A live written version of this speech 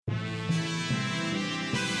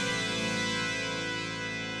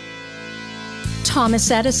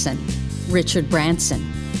Thomas Edison, Richard Branson,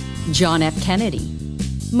 John F. Kennedy,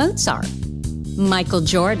 Mozart, Michael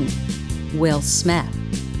Jordan, Will Smith.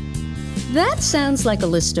 That sounds like a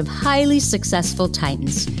list of highly successful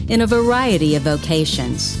titans in a variety of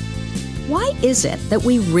vocations. Why is it that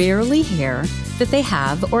we rarely hear that they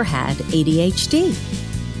have or had ADHD?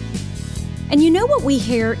 And you know what we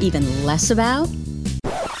hear even less about?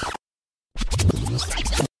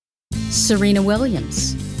 Serena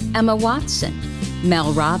Williams, Emma Watson,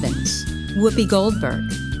 Mel Robbins, Whoopi Goldberg,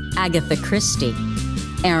 Agatha Christie,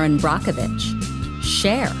 Erin Brockovich,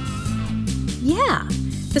 Cher. Yeah,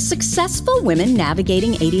 the successful women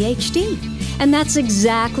navigating ADHD. And that's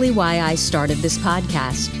exactly why I started this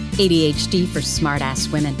podcast, ADHD for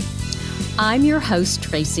Smartass Women. I'm your host,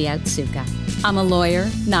 Tracy Otsuka. I'm a lawyer,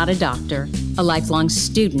 not a doctor, a lifelong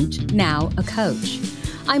student, now a coach.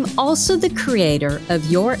 I'm also the creator of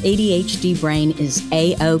Your ADHD Brain is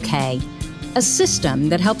A-OK, a system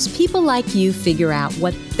that helps people like you figure out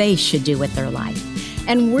what they should do with their life.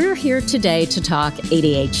 And we're here today to talk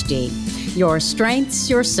ADHD, your strengths,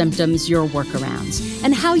 your symptoms, your workarounds,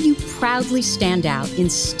 and how you proudly stand out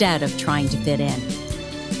instead of trying to fit in.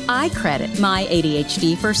 I credit my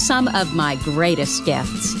ADHD for some of my greatest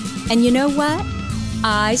gifts. And you know what?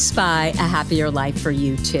 I spy a happier life for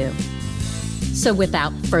you too. So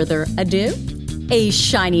without further ado, a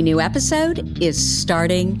shiny new episode is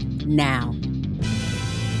starting now.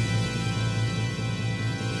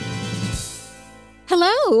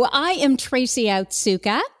 Hello, I am Tracy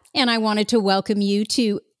Otsuka, and I wanted to welcome you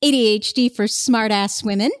to ADHD for Smartass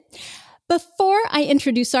Women. Before I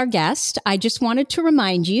introduce our guest, I just wanted to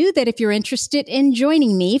remind you that if you're interested in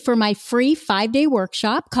joining me for my free 5-day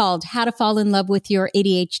workshop called How to Fall in Love with Your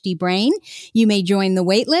ADHD Brain, you may join the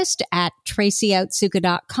waitlist at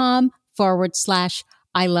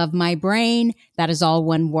tracyotsuka.com/I love my brain. That is all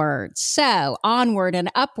one word. So onward and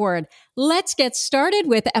upward. Let's get started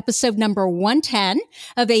with episode number 110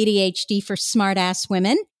 of ADHD for Smartass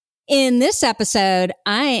Women. In this episode,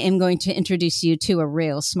 I am going to introduce you to a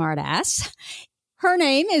real smartass. Her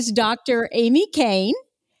name is Dr. Amy Kane.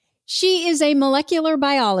 She is a molecular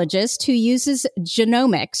biologist who uses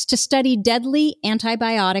genomics to study deadly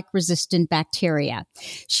antibiotic-resistant bacteria.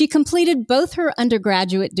 She completed both her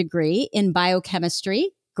undergraduate degree in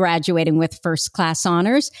biochemistry, graduating with first-class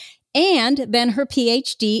honors, and then her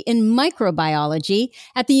PhD in microbiology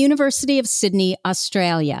at the University of Sydney,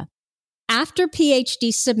 Australia. After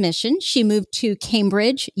PhD submission, she moved to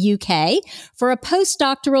Cambridge, UK, for a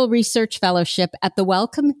postdoctoral research fellowship at the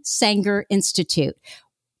Wellcome Sanger Institute.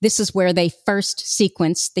 This is where they first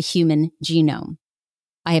sequenced the human genome.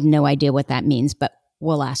 I have no idea what that means, but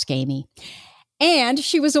we'll ask Amy. And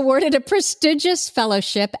she was awarded a prestigious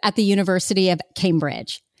fellowship at the University of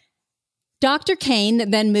Cambridge. Dr. Kane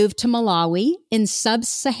then moved to Malawi in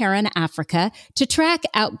sub-Saharan Africa to track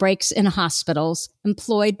outbreaks in hospitals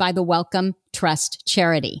employed by the Wellcome Trust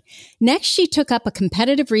charity. Next, she took up a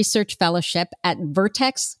competitive research fellowship at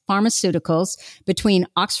Vertex Pharmaceuticals between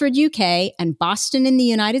Oxford, UK and Boston in the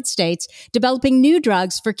United States, developing new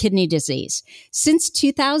drugs for kidney disease. Since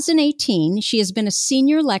 2018, she has been a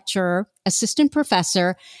senior lecturer, assistant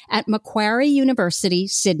professor at Macquarie University,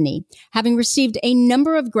 Sydney, having received a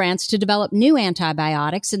number of grants to develop new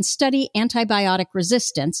antibiotics and study antibiotic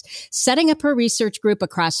resistance, setting up her research group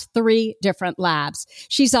across 3 different labs.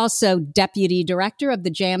 She's also deputy director of the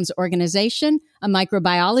JAMS organization, a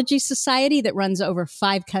microbiology society that runs over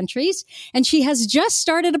 5 countries. And she has just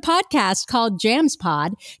started a podcast called JAMS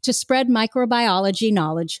Pod to spread microbiology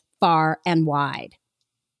knowledge far and wide.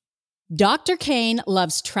 Dr. Kane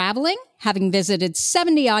loves traveling, having visited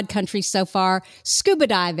 70-odd countries so far, scuba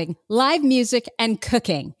diving, live music, and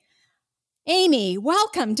cooking. Amy,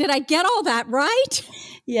 welcome. Did I get all that right?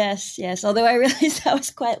 Yes. Although I realized that was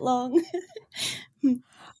quite long.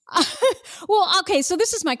 Well, okay. So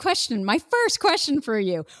this is my question. My first question for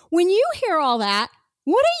you. When you hear all that,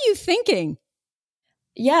 what are you thinking?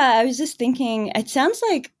 Yeah, I was just thinking, it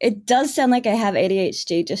does sound like I have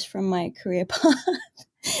ADHD just from my career path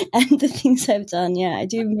and the things I've done. Yeah, I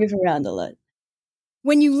do move around a lot.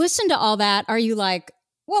 When you listen to all that, are you like,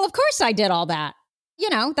 well, of course I did all that. You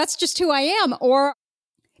know, that's just who I am. Or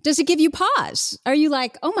does it give you pause? Are you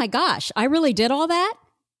like, oh my gosh, I really did all that?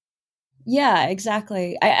 Yeah,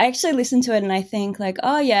 exactly. I actually listen to it and I think like,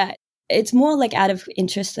 oh yeah, it's more like out of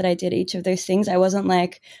interest that I did each of those things. I wasn't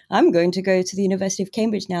like, I'm going to go to the University of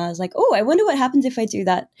Cambridge now. I was like, oh, I wonder what happens if I do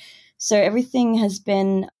that. So everything has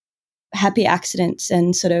been happy accidents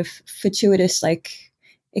and sort of fortuitous like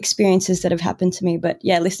experiences that have happened to me. But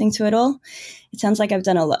yeah, listening to it all, it sounds like I've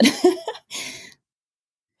done a lot.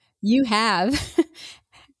 You have.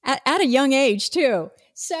 at a young age too.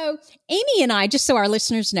 So Amy and I, just so our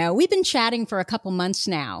listeners know, we've been chatting for a couple months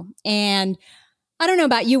now. And I don't know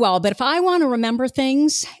about you all, but if I want to remember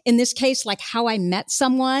things, in this case, like how I met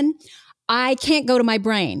someone, I can't go to my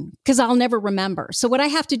brain because I'll never remember. So what I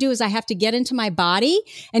have to do is I have to get into my body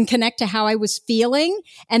and connect to how I was feeling.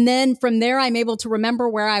 And then from there, I'm able to remember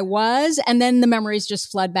where I was. And then the memories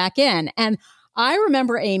just flood back in. And I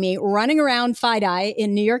remember, Amy, running around FiDi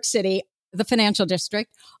in New York City, the financial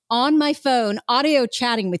district, on my phone, audio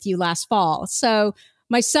chatting with you last fall. So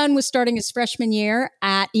my son was starting his freshman year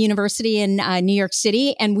at a university in New York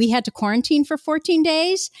City, and we had to quarantine for 14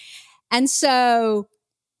 days. And so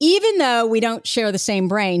even though we don't share the same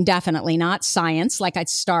brain, definitely not science, like I'd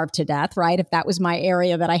starve to death, right? If that was my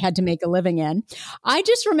area that I had to make a living in. I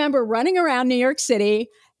just remember running around New York City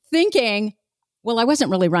thinking, well, I wasn't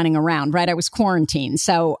really running around, right? I was quarantined.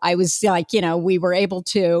 So I was like, we were able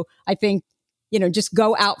to, I think, just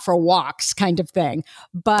go out for walks kind of thing.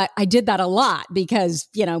 But I did that a lot because,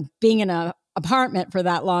 being in a apartment for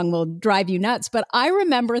that long will drive you nuts. But I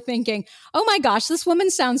remember thinking, oh my gosh, this woman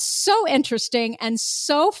sounds so interesting and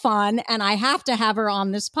so fun. And I have to have her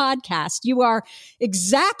on this podcast. You are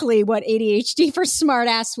exactly what ADHD for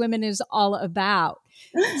Smartass Women is all about.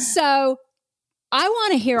 So I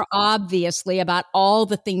want to hear, obviously, about all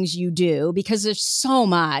the things you do because there's so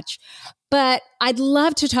much. But I'd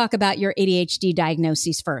love to talk about your ADHD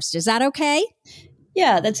diagnoses first. Is that okay?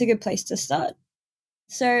 Yeah, that's a good place to start.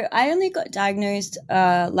 So I only got diagnosed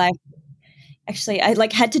actually, I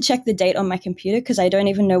had to check the date on my computer because I don't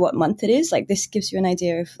even know what month it is. This gives you an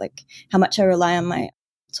idea of how much I rely on my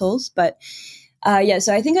tools. But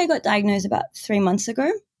so I think I got diagnosed about 3 or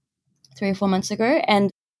 4 months ago.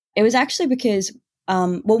 And it was actually because,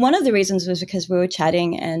 one of the reasons was because we were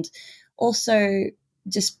chatting, and also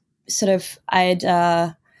just sort of I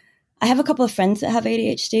have a couple of friends that have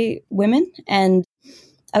ADHD, women, and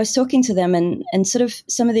I was talking to them and sort of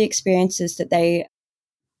some of the experiences that they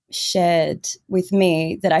shared with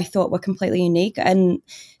me that I thought were completely unique. And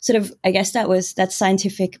sort of, I guess that's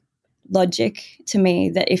scientific logic to me,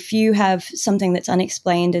 that if you have something that's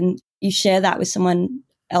unexplained and you share that with someone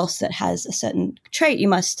else that has a certain trait, you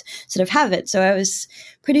must sort of have it. So I was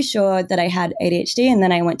pretty sure that I had ADHD, and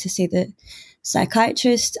then I went to see the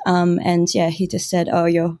psychiatrist, and he just said, oh,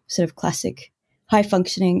 you're sort of classic high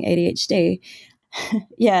functioning ADHD.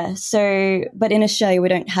 So, but in Australia, we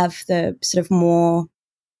don't have the sort of more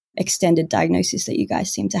extended diagnosis that you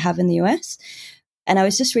guys seem to have in the US. And I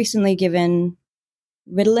was just recently given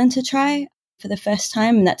Ritalin to try for the first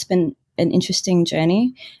time, and that's been an interesting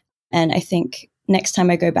journey. And I think next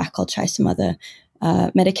time I go back, I'll try some other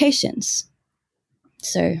medications.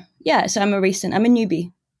 So, I'm a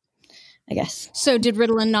newbie, I guess. So did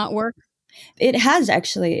Ritalin not work? It has,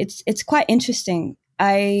 actually. It's quite interesting.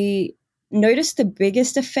 I noticed the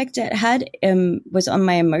biggest effect it had was on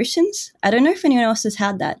my emotions. I don't know if anyone else has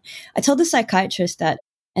had that. I told the psychiatrist that,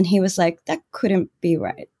 and he was like, that couldn't be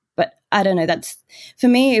right. But I don't know. For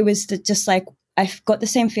me, it was just I've got the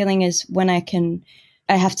same feeling as when I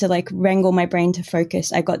have to wrangle my brain to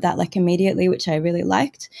focus. I got that immediately, which I really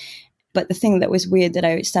liked. But the thing that was weird, that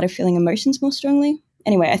I started feeling emotions more strongly.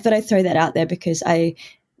 Anyway, I thought I'd throw that out there because I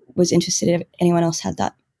was interested if anyone else had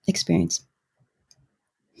that experience.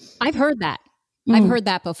 I've heard that. I've heard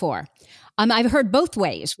that before. I've heard both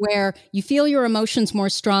ways, where you feel your emotions more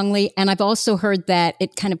strongly. And I've also heard that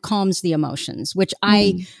it kind of calms the emotions, which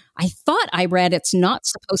I thought I read it's not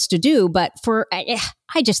supposed to do. But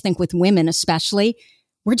I just think with women especially,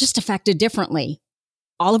 we're just affected differently.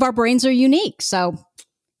 All of our brains are unique. So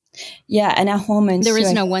yeah, and our hormones. There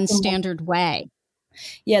is no one standard way.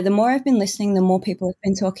 Yeah, the more I've been listening, the more people have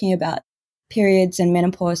been talking about periods and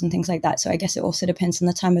menopause and things like that. So I guess it also depends on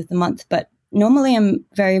the time of the month. But normally I'm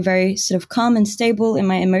very, very sort of calm and stable in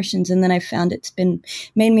my emotions. And then I found it's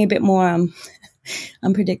made me a bit more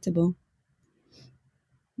unpredictable.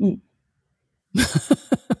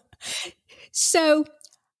 So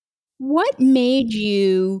what made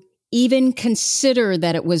you even consider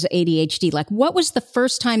that it was ADHD? What was the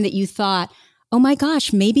first time that you thought, oh my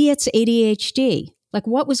gosh, maybe it's ADHD?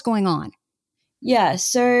 What was going on? Yeah,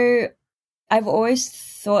 so I've always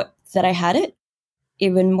thought that I had it,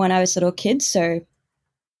 even when I was a little kid. So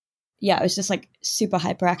yeah, I was just super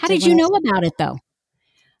hyperactive. How did you know about it though?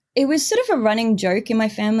 It was sort of a running joke in my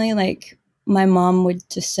family. My mom would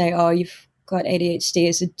just say, oh, you've got ADHD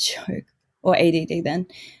as a joke, or ADD then.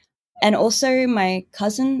 And also my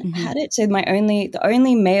cousin had it. So the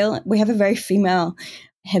only male, we have a very female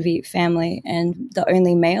heavy family, and the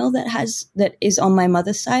only male that is on my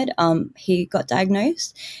mother's side, he got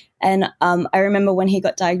diagnosed. And I remember when he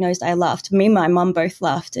got diagnosed, I laughed. Me and my mum both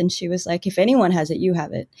laughed. And she was like, if anyone has it, you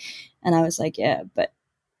have it. And I was like, yeah, but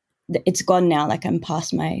it's gone now. Like I'm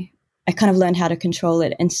past I kind of learned how to control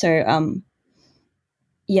it. And so,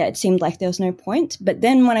 yeah, it seemed like there was no point. But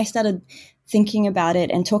then when I started thinking about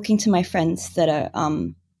it and talking to my friends that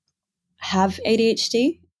have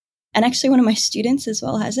ADHD, and actually one of my students as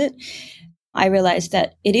well has it, I realized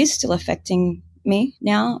that it is still affecting me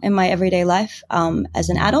now in my everyday life as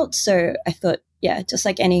an adult. So I thought, yeah, just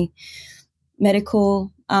like any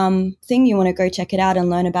medical thing, you want to go check it out and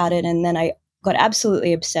learn about it. And then I got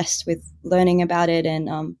absolutely obsessed with learning about it.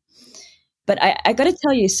 And but I got to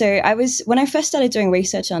tell you, so when I first started doing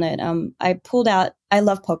research on it, I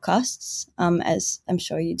love podcasts, as I'm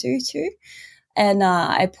sure you do too. And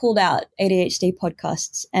I pulled out ADHD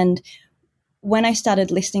podcasts. And when I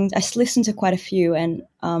started listening, I listened to quite a few. And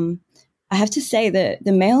I have to say that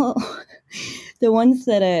the male, the ones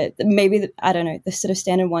that are maybe, I don't know, the sort of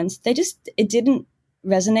standard ones, it didn't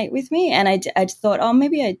resonate with me. And I thought, oh,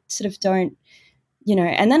 maybe I sort of don't,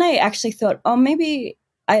 and then I actually thought, oh, maybe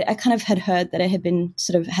I kind of had heard that it had been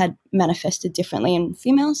sort of had manifested differently in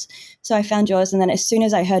females. So I found yours. And then as soon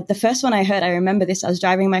as I heard the first one I heard, I remember this, I was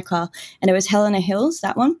driving my car and it was Helena Hills,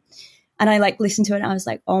 that one. And I listened to it and I was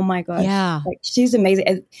like, oh my gosh, yeah, like she's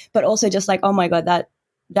amazing. But also just like, oh my God,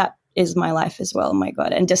 that is my life as well. Oh my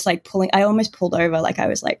God. And just like I almost pulled over. Like I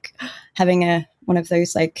was like having one of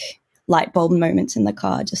those like light bulb moments in the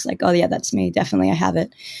car, just like, oh yeah, that's me. Definitely. I have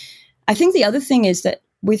it. I think the other thing is that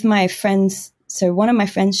with my friends, so one of my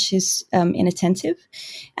friends, she's inattentive,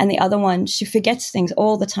 and the other one, she forgets things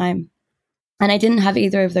all the time. And I didn't have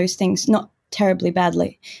either of those things, not terribly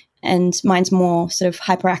badly. And mine's more sort of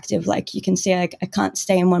hyperactive. Like you can see I can't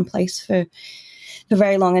stay in one place for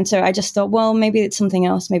very long. And so I just thought, well, maybe it's something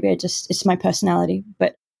else. Maybe it's my personality.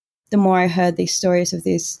 But the more I heard these stories of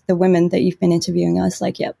the women that you've been interviewing, I was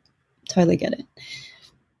like, yep, totally get it.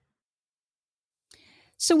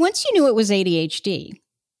 So once you knew it was ADHD,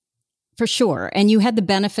 for sure, and you had the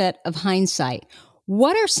benefit of hindsight,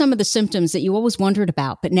 what are some of the symptoms that you always wondered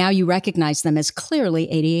about, but now you recognize them as clearly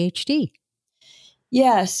ADHD?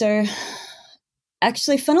 Yeah, so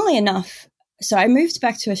actually, funnily enough, so I moved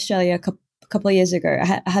back to Australia a couple of years ago.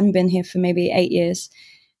 I hadn't been here for maybe 8 years.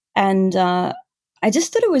 And I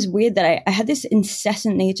just thought it was weird that I had this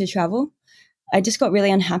incessant need to travel. I just got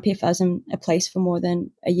really unhappy if I was in a place for more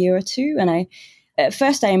than a year or two. And at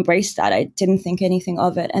first I embraced that. I didn't think anything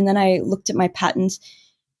of it. And then I looked at my patterns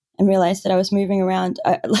and realized that I was moving around.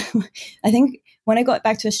 I think when I got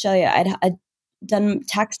back to Australia, I'd done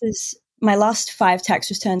taxes. My last 5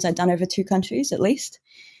 tax returns I'd done over 2 countries at least.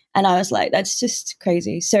 And I was like, that's just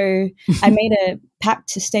crazy. So I made a pact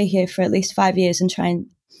to stay here for at least 5 years and try and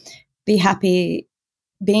be happy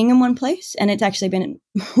being in one place. And it's actually been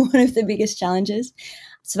one of the biggest challenges.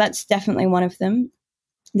 So that's definitely one of them.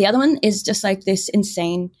 The other one is just like this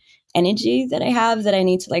insane energy that I have that I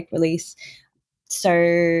need to like release.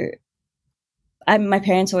 So my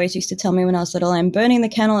parents always used to tell me when I was little, I'm burning the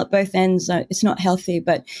candle at both ends. It's not healthy.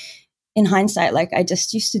 But in hindsight, like I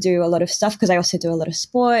just used to do a lot of stuff because I also do a lot of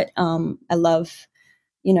sport. I love,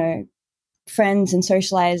 friends and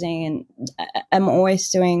socializing, and I'm always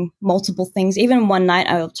doing multiple things. Even one night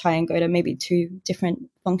I'll try and go to maybe 2 different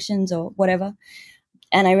functions or whatever.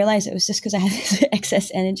 And I realized it was just because I had this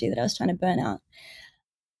excess energy that I was trying to burn out.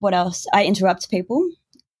 What else? I interrupt people.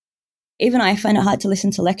 Even I find it hard to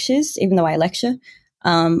listen to lectures, even though I lecture.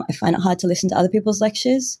 I find it hard to listen to other people's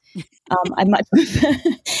lectures. I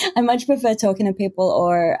much prefer talking to people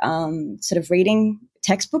or sort of reading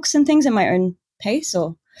textbooks and things at my own pace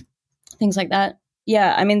or things like that.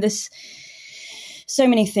 Yeah, I mean, there's so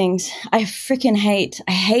many things. I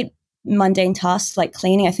hate mundane tasks like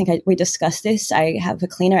cleaning. I think we discussed this. I have a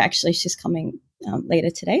cleaner. Actually, she's coming later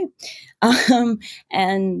today.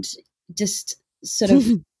 And just sort of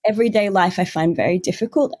everyday life I find very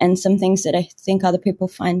difficult. And some things that I think other people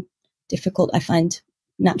find difficult, I find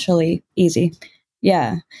naturally easy.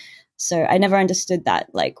 Yeah. So I never understood that.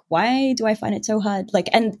 Like, why do I find it so hard? Like,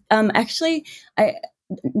 and actually,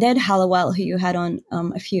 Ned Hallowell, who you had on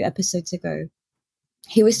a few episodes ago,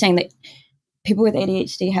 he was saying that people with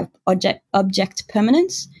ADHD have object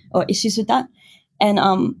permanence or issues with that,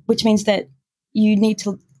 and which means that you need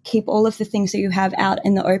to keep all of the things that you have out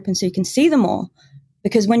in the open so you can see them all.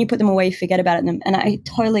 Because when you put them away, you forget about them. And I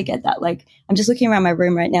totally get that. Like, I'm just looking around my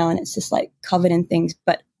room right now and it's just like covered in things,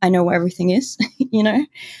 but I know where everything is,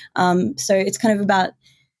 So it's kind of about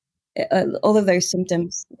all of those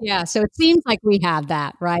symptoms. Yeah. So it seems like we have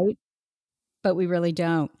that, right? But we really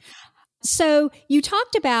don't. So you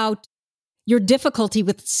talked about your difficulty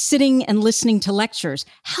with sitting and listening to lectures.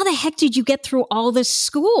 How the heck did you get through all this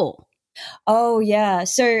school? Oh, yeah.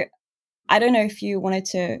 So I don't know if you wanted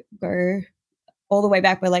to go all the way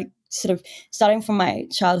back, but like sort of starting from my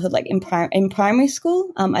childhood, like in primary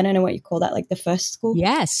school. I don't know what you call that, like the first school.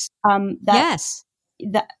 Yes.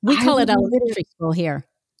 That We call it literally, elementary school here.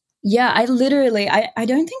 yeah, I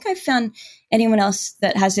don't think I've found anyone else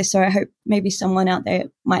that has this, or I hope maybe someone out there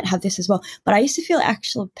might have this as well. But I used to feel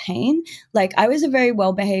actual pain. Like I was a very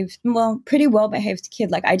pretty well-behaved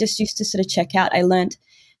kid. Like I just used to sort of check out. I learned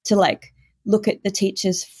to like look at the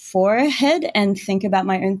teacher's forehead and think about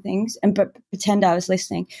my own things and pretend I was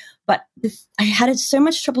listening. But I had so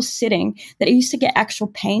much trouble sitting that I used to get actual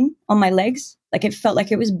pain on my legs. Like it felt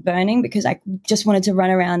like it was burning because I just wanted to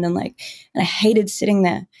run around and I hated sitting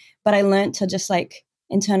there. But I learned to just like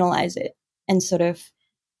internalize it and sort of,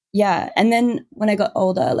 yeah. And then when I got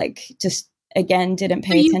older, like just again, didn't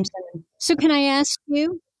pay attention. So can I ask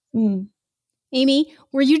you, Mm. Amy,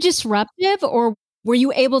 were you disruptive or were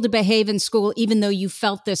you able to behave in school even though you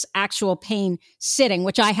felt this actual pain sitting,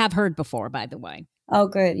 which I have heard before, by the way? Oh,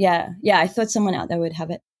 good. Yeah. Yeah. I thought someone out there would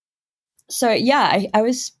have it. So yeah, I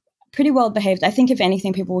was pretty well behaved. I think if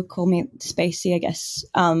anything, people would call me spacey, I guess.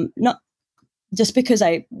 Not just because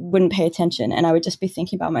I wouldn't pay attention and I would just be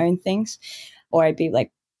thinking about my own things, or I'd be like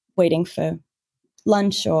waiting for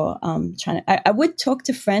lunch or I would talk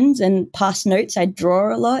to friends and pass notes. I'd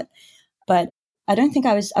draw a lot, but I don't think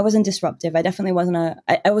I wasn't disruptive. I definitely wasn't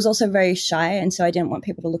I was also very shy, and so I didn't want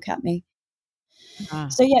people to look at me.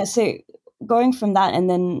 So yeah, so going from that and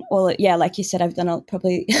then, well, yeah, like you said, I've done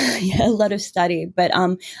probably a lot of study, but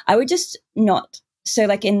I would just not. So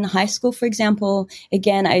like in high school, for example,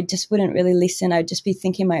 again, I just wouldn't really listen. I'd just be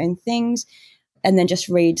thinking my own things and then just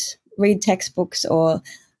read textbooks or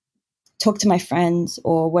talk to my friends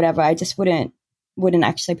or whatever. I just wouldn't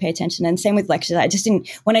actually pay attention. And same with lectures.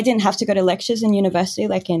 When I didn't have to go to lectures in university,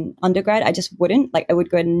 like in undergrad, I just wouldn't. Like I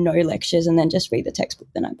would go to no lectures and then just read the textbook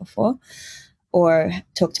the night before or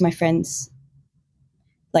talk to my friends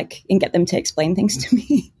like and get them to explain things to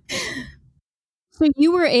me. So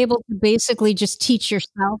you were able to basically just teach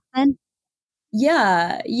yourself then?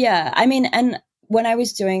 Yeah. I mean, and when I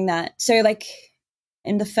was doing that, so like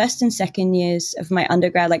in the first and second years of my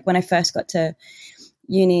undergrad, like when I first got to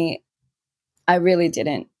uni, I really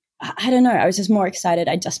didn't. I don't know. I was just more excited.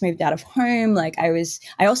 I just moved out of home. Like I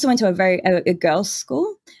also went to a girls'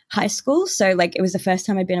 school, high school. So like it was the first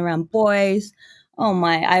time I'd been around boys. Oh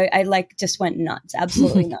my, I like just went nuts,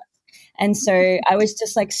 absolutely nuts. And so I was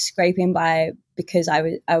just like scraping by because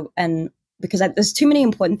there's too many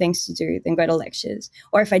important things to do than go to lectures.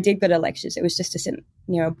 Or if I did go to lectures, it was just to sit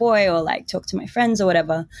near a boy or like talk to my friends or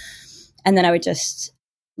whatever. And then I would just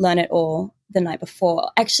learn it all the night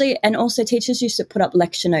before. Actually, and also teachers used to put up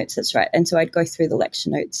lecture notes, that's right. And so I'd go through the lecture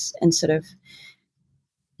notes and sort of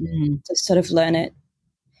just sort of learn it.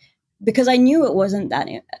 Because I knew it wasn't that,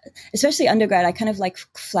 especially undergrad, I kind of like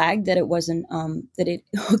flagged that it wasn't, oh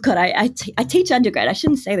God, I teach undergrad. I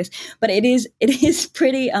shouldn't say this, but it is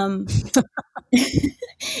pretty,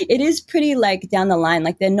 it is pretty like down the line.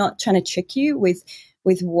 Like they're not trying to trick you with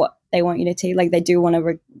what they want you to teach. Like they do want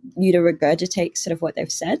you to regurgitate sort of what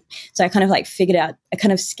they've said. So I kind of like figured out, I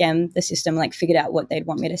kind of skemmed the system, like figured out what they'd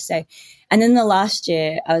want me to say. And then the last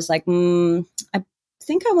year I was like, I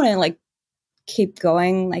think I want to like keep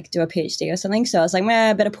going, like do a PhD or something. So I was like,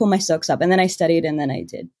 I better pull my socks up. And then I studied and then I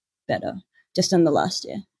did better just in the last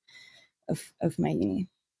year of my uni.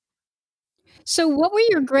 So what were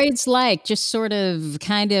your grades like? Just sort of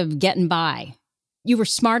kind of getting by? You were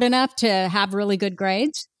smart enough to have really good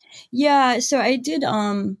grades? Yeah. So I did,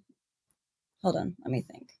 hold on, let me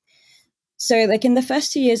think. So like in the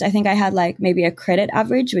first 2 years, I think I had like maybe a credit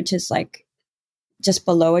average, which is like just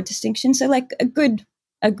below a distinction. So like a good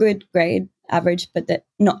grade average, but that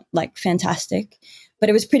not like fantastic, but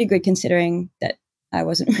it was pretty good considering that I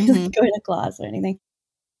wasn't really going to class or anything.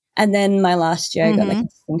 And then my last year I got like a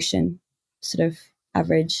distinction sort of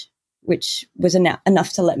average, which was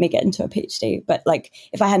enough to let me get into a PhD. But like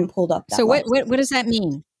if I hadn't pulled up that. So what does that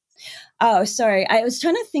mean? Oh, sorry. I was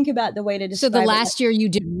trying to think about the way to describe it. So the last year you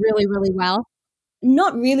did really, really well?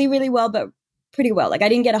 Not really, really well, but pretty well. Like I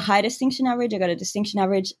didn't get a high distinction average. I got a distinction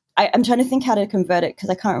average. I'm trying to think how to convert it because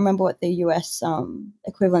I can't remember what the US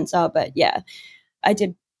equivalents are. But yeah, I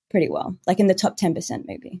did pretty well, like in the top 10%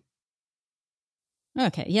 maybe.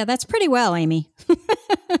 Okay. Yeah, that's pretty well, Amy.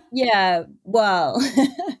 Yeah. Well,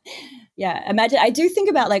 yeah. Imagine, I do think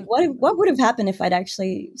about like what would have happened if I'd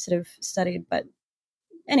actually sort of studied. But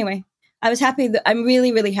anyway, I was happy that I'm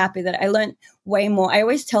really, really happy that I learned way more. I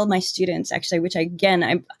always tell my students, actually, which again,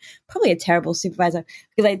 I'm probably a terrible supervisor,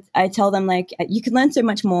 because I tell them, like, you can learn so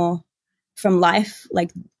much more from life,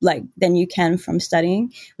 like than you can from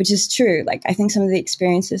studying, which is true. Like, I think some of the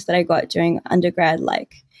experiences that I got during undergrad,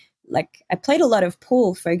 like I played a lot of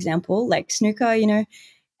pool, for example, like snooker,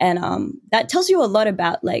 and that tells you a lot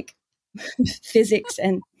about like physics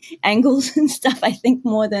and angles and stuff. I think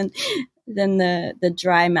more than the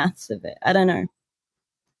dry maths of it. I don't know.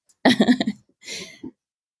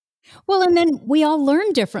 Well, and then we all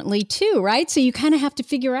learn differently too, right? So you kind of have to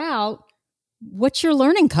figure out what's your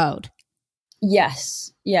learning code.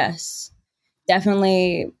 Yes.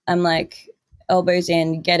 Definitely. I'm like, elbows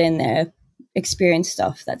in, get in there, experience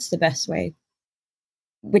stuff. That's the best way.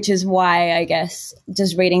 Which is why I guess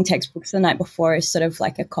just reading textbooks the night before is sort of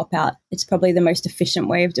like a cop-out. It's probably the most efficient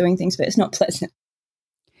way of doing things, but it's not pleasant.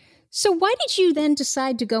 So why did you then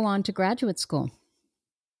decide to go on to graduate school?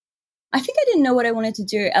 I think I didn't know what I wanted to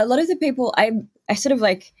do. A lot of the people, I sort of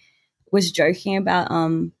like was joking about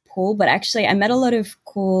pool, but actually I met a lot of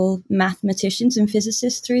cool mathematicians and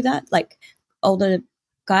physicists through that, like older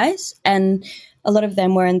guys, and a lot of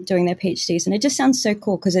them were doing their PhDs, and it just sounds so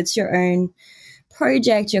cool because it's your own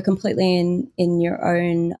project. You're completely in your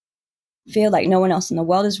own field, like no one else in the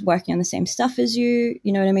world is working on the same stuff as you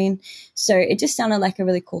know what I mean? So it just sounded like a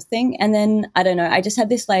really cool thing. And then I don't know, I just had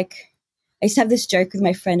this I used to have this joke with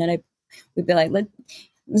my friend, and we'd be like,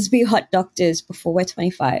 let's be hot doctors before we're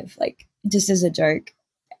 25, like just as a joke.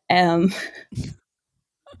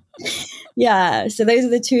 Yeah, so those are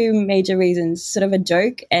the two major reasons, sort of a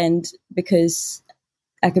joke and because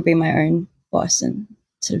I could be my own boss and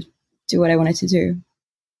sort of do what I wanted to do.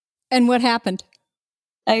 And what happened?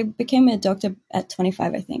 I became a doctor at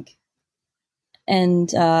 25, I think.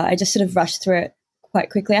 And I just sort of rushed through it quite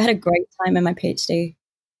quickly. I had a great time in my PhD.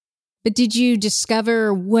 But did you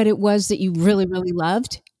discover what it was that you really, really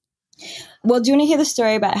loved? Well, do you want to hear the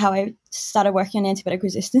story about how I started working on antibiotic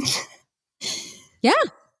resistance? Yeah.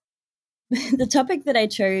 The topic that I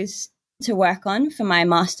chose to work on for my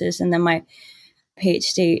master's and then my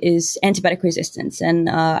PhD is antibiotic resistance. And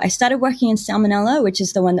I started working in Salmonella, which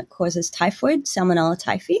is the one that causes typhoid, Salmonella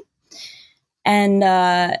typhi. And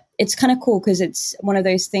it's kind of cool because it's one of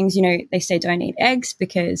those things, they say don't eat eggs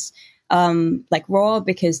because like raw,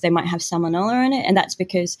 because they might have salmonella in it. And that's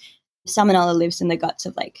because salmonella lives in the guts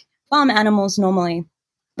of like farm animals normally.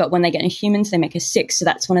 But when they get in humans, they make us sick. So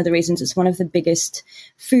that's one of the reasons it's one of the biggest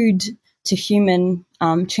food to human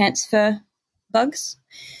transfer bugs.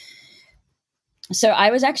 So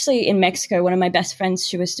I was actually in Mexico. One of my best friends,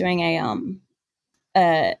 she was doing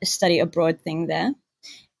a study abroad thing there.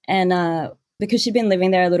 And because she'd been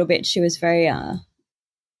living there a little bit, she was very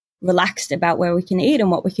relaxed about where we can eat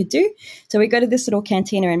and what we could do. So we go to this little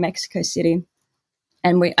cantina in Mexico City.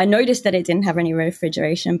 And I noticed that it didn't have any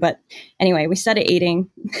refrigeration. But anyway, we started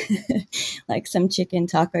eating like some chicken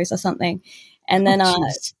tacos or something. And then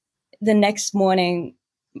the next morning,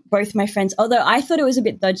 both my friends, although I thought it was a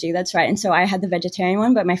bit dodgy, that's right. And so I had the vegetarian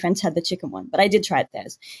one, but my friends had the chicken one. But I did try it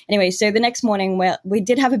theirs. Anyway, so the next morning, we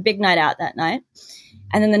did have a big night out that night.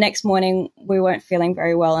 And then the next morning, we weren't feeling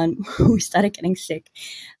very well and we started getting sick.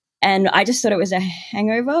 And I just thought it was a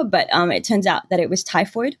hangover, but it turns out that it was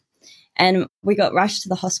typhoid. And we got rushed to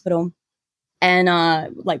the hospital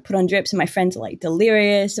and like put on drips, and my friends were like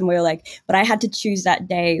delirious. And we were like, but I had to choose that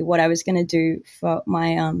day what I was going to do for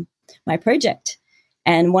my my project.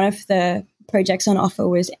 And one of the projects on offer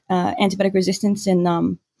was antibiotic resistance in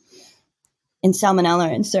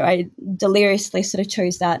salmonella. And so I deliriously sort of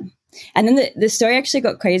chose that. And then the story actually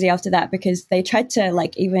got crazy after that because they tried to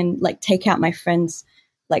like even like take out my friend's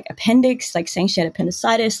like appendix, like saying she had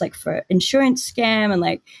appendicitis, like for insurance scam, and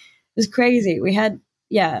like it was crazy. We had,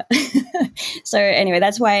 yeah. So anyway,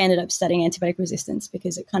 that's why I ended up studying antibiotic resistance,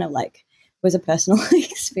 because it kind of like was a personal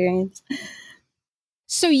experience.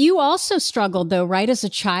 So you also struggled though, right, as a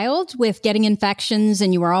child with getting infections,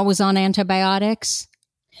 and you were always on antibiotics?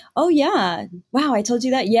 Oh yeah. Wow, I told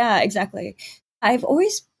you that? Yeah, exactly. I've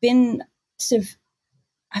always been sort of,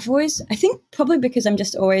 I think probably because I'm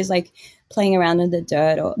just always like playing around in the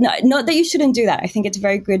dirt, or no, not that you shouldn't do that. I think it's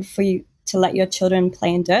very good for you to let your children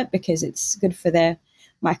play in dirt because it's good for their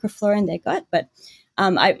microflora in their gut. But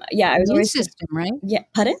I was always system, right? Yeah,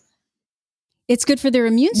 pardon? It's good for their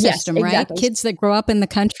immune system, yes, right? exactly. Kids that grow up in the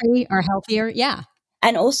country are healthier. Yeah.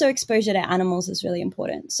 And also exposure to animals is really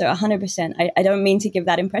important. So 100%. I don't mean to give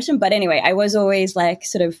that impression, but anyway, I was always like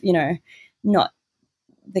sort of, not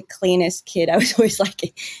the cleanest kid. I was always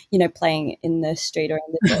like, playing in the street or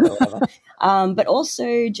in the dirt or whatever. But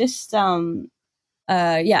also just,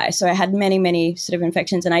 So I had many, many sort of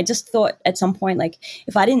infections. And I just thought at some point, like,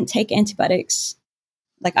 if I didn't take antibiotics,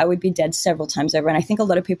 like I would be dead several times over. And I think a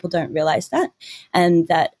lot of people don't realize that. And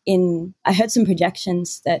that I heard some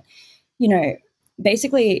projections that,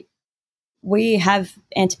 basically we have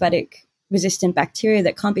antibiotic resistant bacteria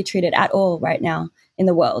that can't be treated at all right now in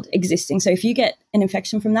the world existing. So if you get an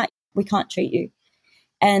infection from that, we can't treat you.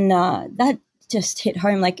 And that just hit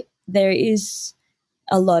home. Like, there is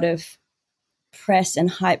a lot of press and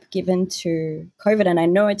hype given to COVID, and I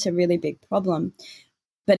know it's a really big problem.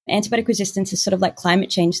 But antibiotic resistance is sort of like climate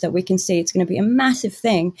change, that we can see it's going to be a massive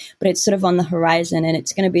thing, but it's sort of on the horizon, and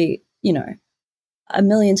it's going to be, a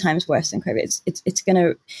million times worse than COVID. It's going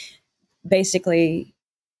to basically,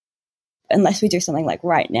 unless we do something like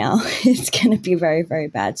right now, it's going to be very, very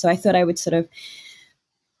bad. So I thought I would sort of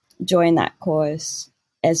join that cause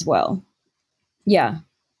as well. Yeah.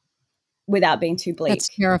 Without being too bleak. That's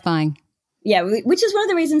terrifying. Yeah, which is one of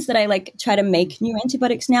the reasons that I try to make new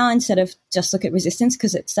antibiotics now instead of just look at resistance,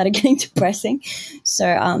 because it started getting depressing. So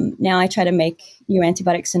now I try to make new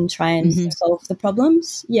antibiotics and try and solve the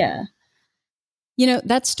problems. Yeah.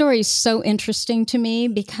 That story is so interesting to me,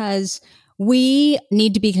 because we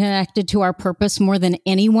need to be connected to our purpose more than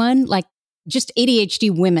anyone. Like, just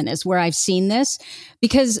ADHD women is where I've seen this,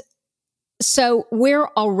 because so we're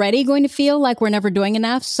already going to feel like we're never doing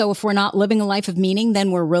enough. So if we're not living a life of meaning,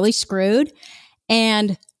 then we're really screwed.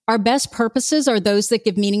 And our best purposes are those that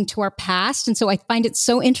give meaning to our past. And so I find it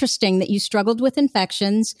so interesting that you struggled with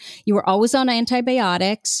infections. You were always on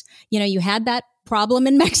antibiotics. You had that problem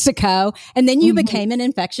in Mexico, and then you became an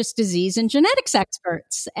infectious disease and genetics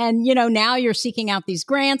experts. And, now you're seeking out these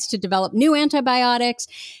grants to develop new antibiotics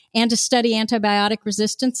and to study antibiotic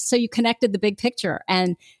resistance. So you connected the big picture,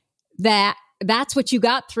 and that's what you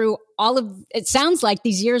got through all of, it sounds like,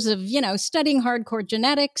 these years of, studying hardcore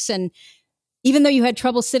genetics. And even though you had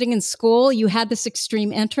trouble sitting in school, you had this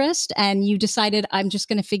extreme interest, and you decided, I'm just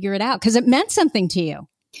going to figure it out because it meant something to you.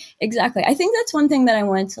 Exactly. I think that's one thing that I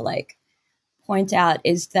wanted to point out,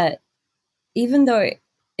 is that even though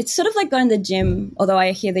it's sort of like going to the gym, although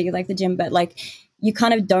I hear that you like the gym, but you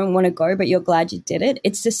kind of don't want to go, but you're glad you did it.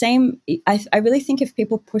 It's the same. I really think if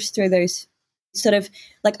people push through those sort of,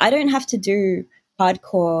 I don't have to do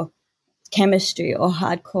hardcore chemistry or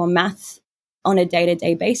hardcore math on a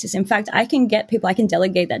day-to-day basis. In fact, I can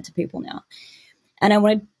delegate that to people now. And I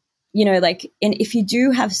want to, and if you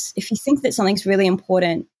think that something's really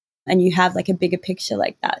important and you have a bigger picture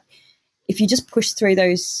like that, if you just push through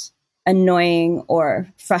those annoying or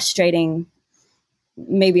frustrating,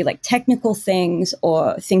 maybe technical things,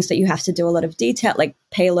 or things that you have to do a lot of detail,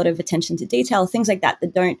 pay a lot of attention to detail, things like that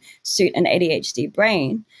don't suit an ADHD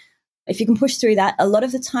brain. If you can push through that, a lot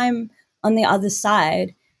of the time on the other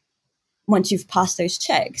side, once you've passed those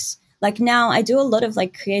checks, now I do a lot of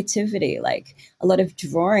creativity, a lot of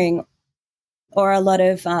drawing, or a lot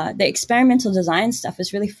of the experimental design stuff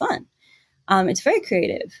is really fun. It's very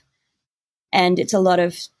creative. And it's a lot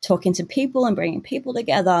of talking to people and bringing people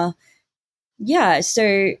together. Yeah,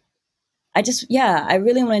 so I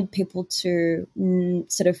really wanted people to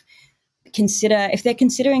sort of consider, if they're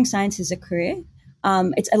considering science as a career,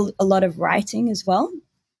 it's a lot of writing as well,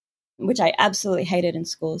 which I absolutely hated in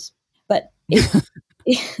schools. But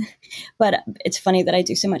but it's funny that I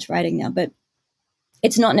do so much writing now, but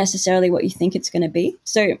it's not necessarily what you think it's going to be.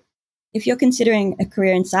 So if you're considering a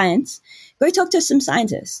career in science, go talk to some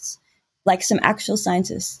scientists, some actual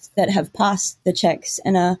scientists that have passed the checks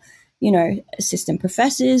and are, assistant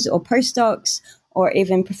professors or postdocs or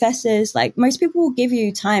even professors. Most people will give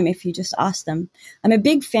you time if you just ask them. I'm a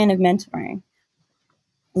big fan of mentoring.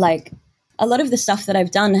 A lot of the stuff that I've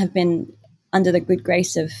done have been under the good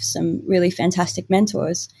grace of some really fantastic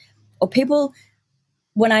mentors, or people,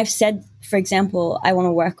 when I've said, for example, I want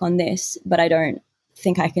to work on this, but I don't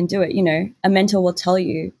think I can do it, a mentor will tell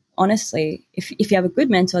you, honestly, if you have a good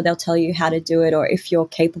mentor, they'll tell you how to do it, or if you're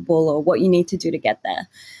capable, or what you need to do to get there.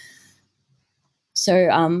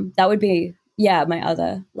 So that would be, my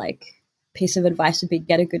other piece of advice would be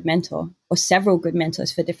get a good mentor, or several good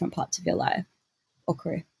mentors for different parts of your life or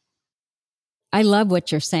career. I love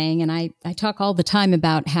what you're saying. And I talk all the time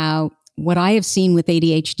about how what I have seen with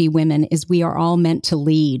ADHD women is we are all meant to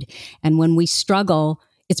lead. And when we struggle,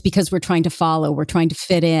 it's because we're trying to follow, we're trying to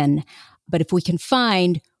fit in. But if we can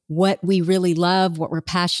find what we really love, what we're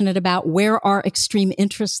passionate about, where our extreme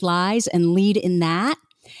interest lies, and lead in that,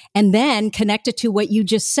 and then connect it to what you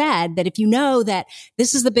just said, that if you know that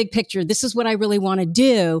this is the big picture, this is what I really want to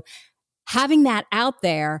do, having that out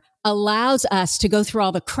there allows us to go through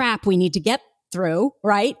all the crap we need to get through,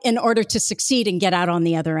 right, in order to succeed and get out on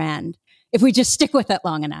the other end. if we just stick with it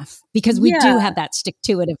long enough, because we do have that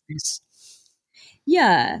stick-to-itiveness.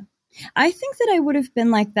 Yeah. I think that I would have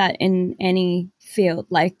been like that in any field.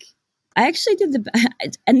 Like, I actually did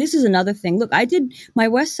and this is another thing. Look, my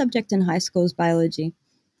worst subject in high school was biology.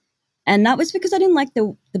 And that was because I didn't like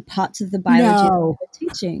the parts of the biology that we were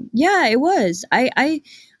teaching. Yeah, it was. I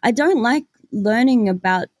don't like learning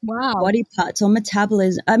about body parts or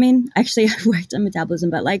metabolism. I mean, actually, I worked on metabolism,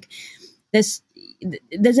 but like there's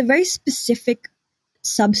a very specific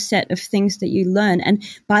subset of things that you learn. And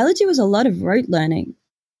biology was a lot of rote learning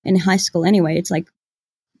in high school anyway. It's like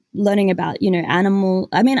learning about, animal.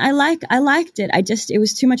 I mean, I liked it. It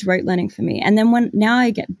was too much rote learning for me. And then now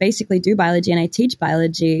I basically do biology and I teach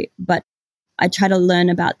biology, but I try to learn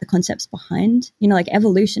about the concepts behind, like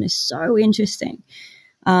evolution is so interesting.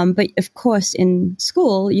 But of course in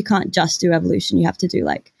school, you can't just do evolution. You have to do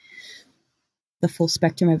like the full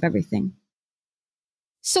spectrum of everything.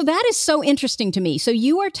 So that is so interesting to me. So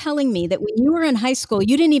you are telling me that when you were in high school,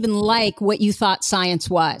 you didn't even like what you thought science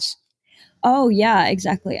was. Oh, yeah,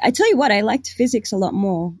 exactly. I tell you what, I liked physics a lot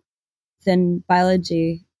more than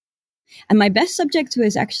biology. And my best subject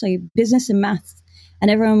was actually business and math. And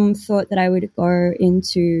everyone thought that I would go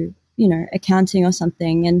into, accounting or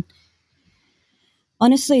something. And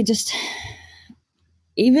honestly, just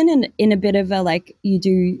even in a bit of a, like, you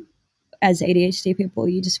do as ADHD people,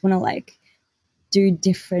 you just want to like do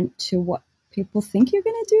different to what people think you're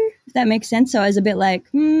going to do, if that makes sense. So I was a bit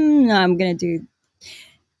like, no, I'm going to do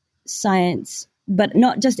science, but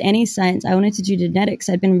not just any science. I wanted to do genetics.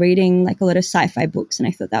 I'd been reading like a lot of sci-fi books and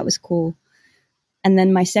I thought that was cool. And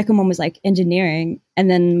then my second one was like engineering.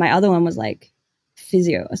 And then my other one was like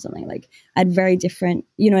physio or something. Like I had very different,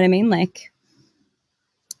 you know what I mean? Like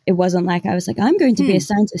it wasn't like I was like, I'm going to be a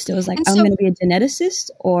scientist. It was like, I'm going to be a geneticist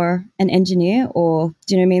or an engineer, or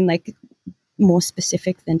do you know what I mean? Like more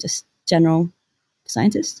specific than just general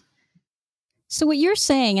scientist. So what you're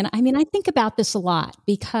saying, and I mean, I think about this a lot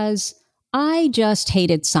because I just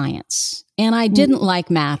hated science and I didn't like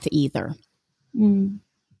math either.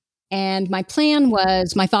 And my plan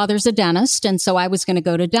was, my father's a dentist, and so I was going to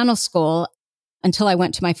go to dental school until I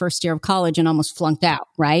went to my first year of college and almost flunked out,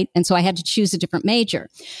 right? And so I had to choose a different major.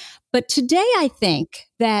 But today I think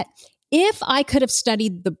that if I could have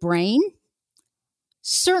studied the brain,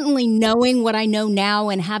 certainly knowing what I know now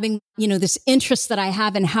and having, this interest that I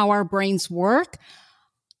have in how our brains work,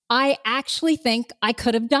 I actually think I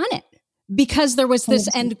could have done it because there was this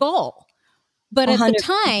 100%. End goal. But at 100%. The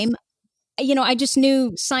time, I just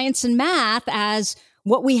knew science and math as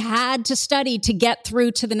what we had to study to get through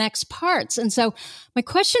to the next parts. And so my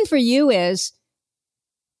question for you is,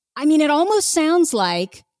 I mean, it almost sounds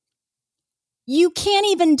like you can't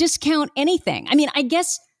even discount anything. I mean, I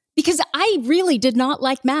guess because I really did not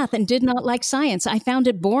like math and did not like science. I found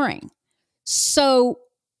it boring. So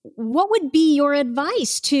what would be your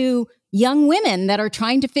advice to young women that are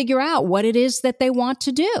trying to figure out what it is that they want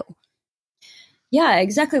to do? Yeah,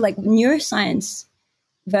 exactly. Like neuroscience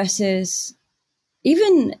versus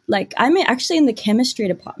even like I'm actually in the chemistry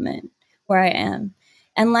department where I am.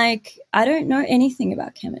 And like, I don't know anything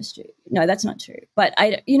about chemistry. No, that's not true. But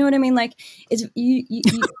you know what I mean? Like it's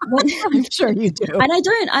I'm sure you do.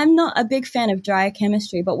 And I'm not a big fan of dry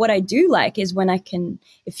chemistry, but what I do like is when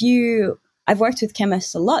I've worked with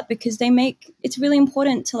chemists a lot because it's really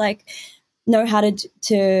important to like know how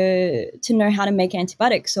to know how to make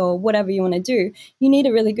antibiotics or whatever you want to do. You need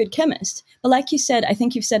a really good chemist. But like you said, I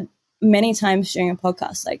think you've said many times during a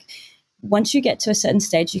podcast, like once you get to a certain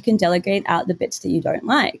stage, you can delegate out the bits that you don't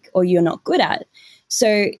like or you're not good at.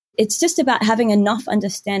 So it's just about having enough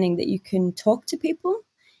understanding that you can talk to people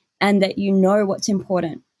and that you know what's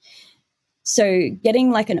important. So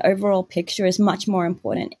getting like an overall picture is much more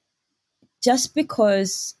important. Just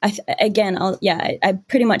because, I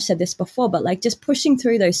pretty much said this before, but like just pushing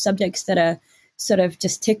through those subjects that are sort of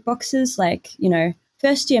just tick boxes, like,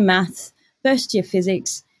 first year math, first year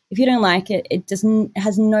physics. If you don't like it, it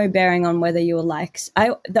has no bearing on whether you like.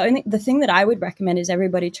 The thing that I would recommend is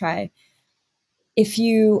everybody try. If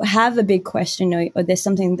you have a big question or there's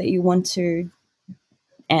something that you want to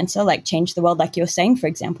answer, like change the world, like you're saying, for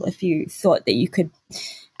example, if you thought that you could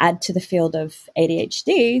add to the field of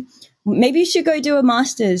ADHD, maybe you should go do a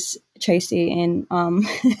master's, Tracy, in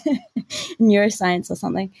neuroscience or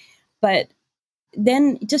something. But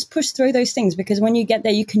then just push through those things, because when you get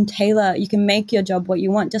there, you can make your job what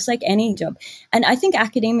you want, just like any job. And I think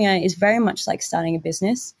academia is very much like starting a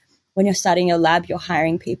business. When you're starting your lab, you're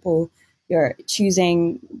hiring people, you're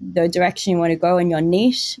choosing the direction you want to go in your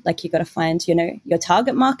niche. Like you got to find, your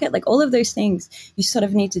target market, like all of those things you sort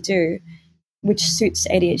of need to do, which suits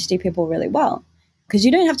ADHD people really well. because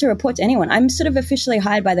you don't have to report to anyone. I'm sort of officially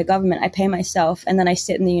hired by the government. I pay myself and then I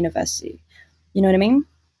sit in the university. You know what I mean?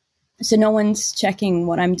 So no one's checking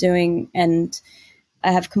what I'm doing and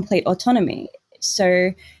I have complete autonomy.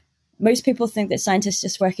 So most people think that scientists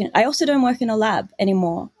just work in, I also don't work in a lab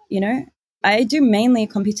anymore, you know? I do mainly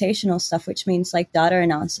computational stuff, which means like data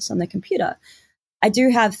analysis on the computer. I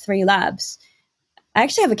do have 3 labs. I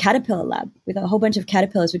actually have a caterpillar lab with a whole bunch of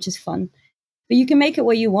caterpillars, which is fun. But you can make it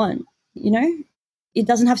what you want, you know? It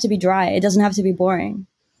doesn't have to be dry. It doesn't have to be boring.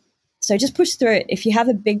 So just push through it if you have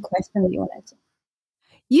a big question that you want to answer.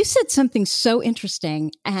 You said something so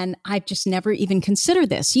interesting, and I've just never even considered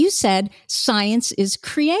this. You said science is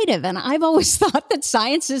creative, and I've always thought that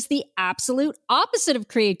science is the absolute opposite of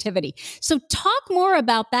creativity. So talk more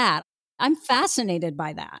about that. I'm fascinated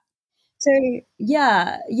by that. So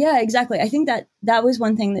yeah, exactly. I think that was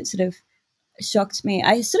one thing that sort of shocked me.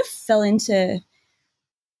 I sort of fell into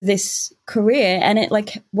this career and it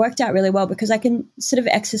like worked out really well because I can sort of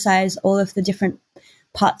exercise all of the different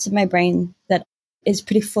parts of my brain that is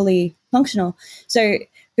pretty fully functional. So,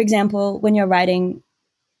 for example, when you're writing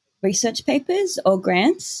research papers or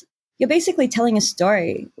grants, you're basically telling a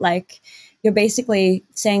story. Like you're basically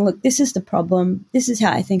saying, look, this is the problem. This is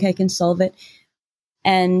how I think I can solve it.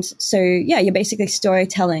 And so, yeah, you're basically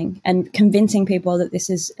storytelling and convincing people that this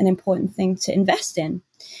is an important thing to invest in.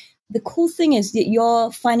 The cool thing is that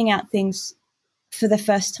you're finding out things for the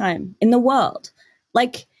first time in the world.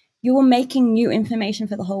 Like you are making new information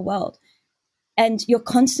for the whole world. And you're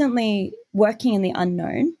constantly working in the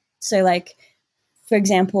unknown. So like, for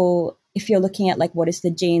example, if you're looking at like, what is the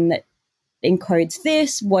gene that encodes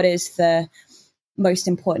this? What is the most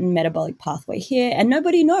important metabolic pathway here? And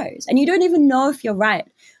nobody knows. And you don't even know if you're right,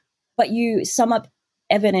 but you sum up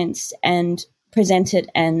evidence and present it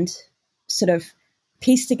and sort of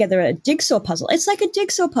piece together a jigsaw puzzle. It's like a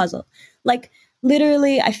jigsaw puzzle. Like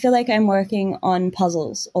literally, I feel like I'm working on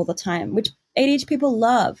puzzles all the time, which ADHD people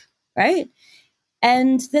love, right?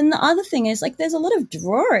 And then the other thing is like there's a lot of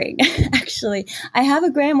drawing, actually. I have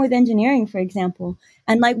a grant with engineering, for example,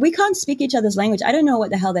 and like we can't speak each other's language. I don't know what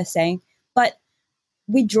the hell they're saying, but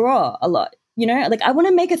we draw a lot, you know? Like I want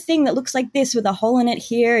to make a thing that looks like this with a hole in it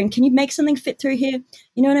here, and can you make something fit through here?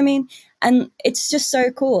 You know what I mean? And it's just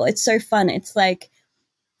so cool. It's so fun. It's like,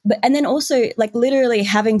 but and then also like literally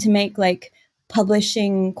having to make like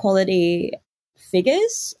publishing quality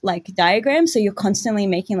figures, like diagrams. So you're constantly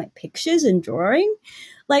making like pictures and drawing.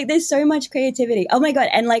 Like there's so much creativity. Oh my God.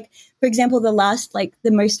 And like, for example,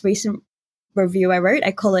 the most recent review I wrote,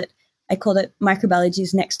 I called it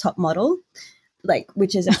Microbiology's Next Top Model, like,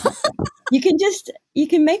 which is you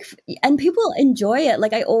can make, and people enjoy it.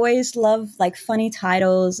 Like I always love like funny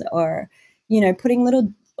titles or, you know, putting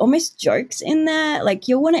little almost jokes in there. Like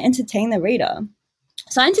you want to entertain the reader.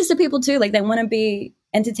 Scientists are people too. Like they want to be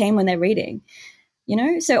entertained when they're reading, you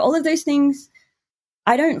know? So all of those things,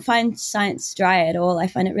 I don't find science dry at all. I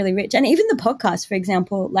find it really rich. And even the podcast, for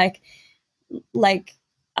example, like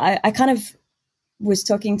I kind of was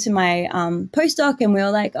talking to my postdoc and we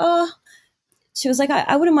were like, oh, she was like,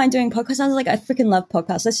 I wouldn't mind doing podcasts. I was like, I freaking love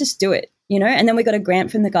podcasts. Let's just do it, you know? And then we got a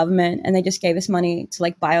grant from the government and they just gave us money to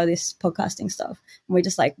like buy all this podcasting stuff. And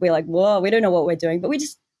we're like, whoa, we don't know what we're doing, but we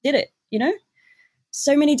just did it, you know?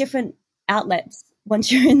 So many different outlets.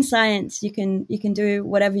 Once you're in science, you can do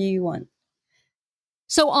whatever you want.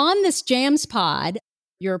 So on this Jams Pod,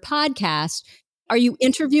 your podcast, are you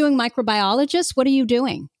interviewing microbiologists? What are you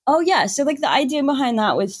doing? Oh, yeah. So like the idea behind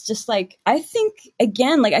that was just like, I think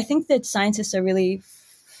that scientists are really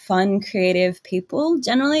fun, creative people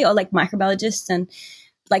generally, or like microbiologists. And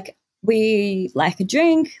like we like a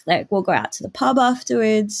drink, like we'll go out to the pub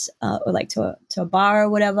afterwards or like to a bar or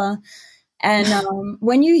whatever. And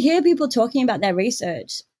when you hear people talking about their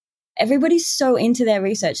research, everybody's so into their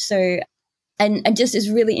research. So and it just is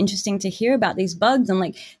really interesting to hear about these bugs. And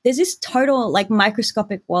like, there's this total like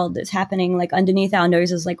microscopic world that's happening like underneath our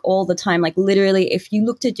noses, like all the time. Like literally, if you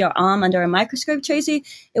looked at your arm under a microscope, Tracy,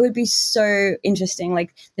 it would be so interesting.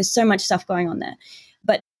 Like there's so much stuff going on there,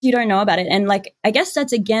 but you don't know about it. And like, I guess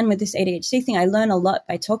that's again with this ADHD thing, I learn a lot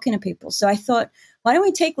by talking to people. So I thought, why don't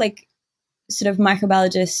we take like sort of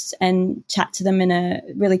microbiologists and chat to them in a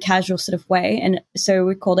really casual sort of way. And so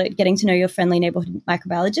we called it Getting to Know Your Friendly Neighborhood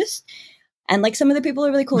Microbiologist. And like some of the people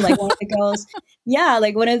are really cool. Like one of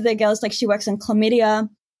the girls, like she works on chlamydia,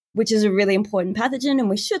 which is a really important pathogen. And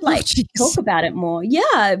we should like talk about it more.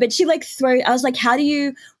 Yeah. But she like I was like, how do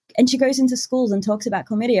you, and she goes into schools and talks about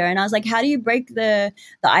chlamydia. And I was like, how do you break the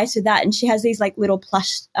ice with that? And she has these like little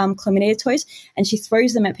plush chlamydia toys and she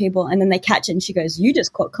throws them at people and then they catch it. And she goes, you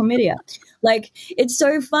just caught chlamydia. Like, it's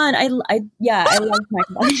so fun. I love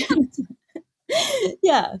microbiology.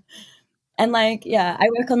 Yeah. And like, yeah, I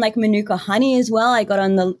work on like Manuka honey as well. I got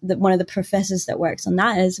on the one of the professors that works on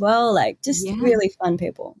that as well. Like just Yeah. really fun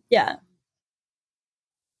people. Yeah.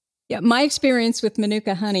 Yeah. My experience with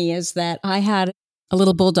Manuka honey is that I had a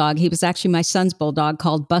little bulldog. He was actually my son's bulldog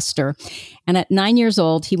called Buster. And at 9 years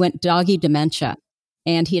old, he went doggy dementia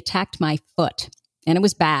and he attacked my foot and it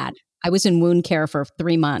was bad. I was in wound care for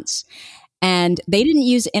 3 months and they didn't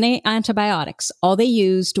use any antibiotics. All they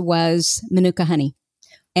used was Manuka honey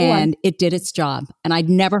Oh, and it did its job. And I'd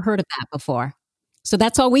never heard of that before. So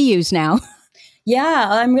that's all we use now. yeah,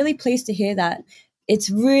 I'm really pleased to hear that. It's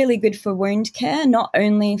really good for wound care, not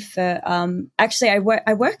only for actually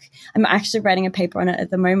I'm actually writing a paper on it at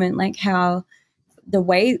the moment, like how the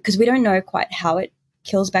way, because we don't know quite how it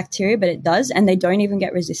kills bacteria, but it does, and they don't even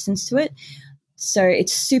get resistance to it. So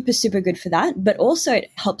it's super, super good for that. But also it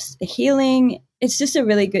helps the healing. It's just a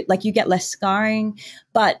really good, like you get less scarring.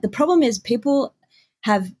 But the problem is people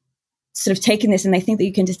have sort of taken this and they think that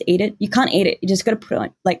you can just eat it. You can't eat it. You just got to put it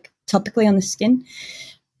on, like topically on the skin.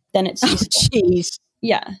 Then it's Oh, useful. jeez.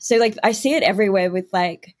 Yeah. So like I see it everywhere with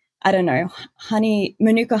like, I don't know,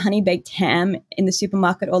 Manuka honey baked ham in the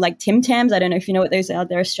supermarket, or like Tim Tams. I don't know if you know what those are.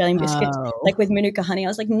 They're Australian biscuits, Oh. like with Manuka honey. I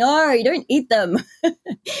was like, no, you don't eat them.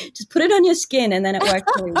 Just put it on your skin and then it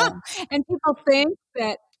works really well. And people think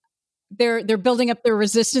that they're building up their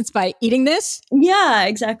resistance by eating this. Yeah,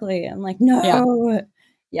 exactly. I'm like, no. Yeah.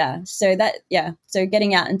 Yeah. So so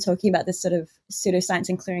getting out and talking about this sort of pseudoscience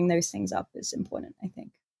and clearing those things up is important, I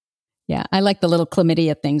think. Yeah. I like the little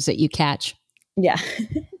chlamydia things that you catch. Yeah.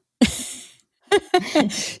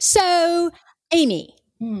 So, Amy,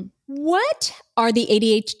 what are the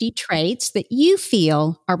ADHD traits that you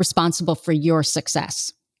feel are responsible for your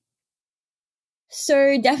success?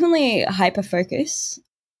 So definitely hyperfocus.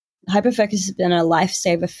 Hyperfocus has been a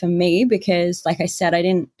lifesaver for me because, like I said,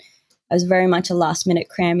 I was very much a last minute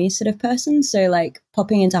crammy sort of person. So like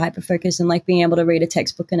popping into hyperfocus and like being able to read a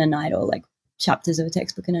textbook in a night, or like chapters of a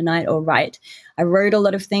textbook in a night, or write. I wrote a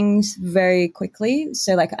lot of things very quickly.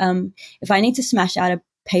 So like if I need to smash out a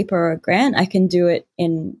paper or a grant, I can do it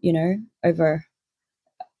in, over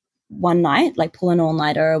one night, like pull an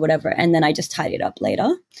all-nighter or whatever, and then I just tidy it up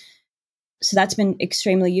later. So that's been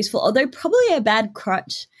extremely useful, although probably a bad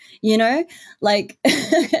crutch, like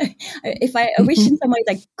if I wish in some ways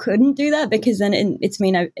I couldn't do that, because then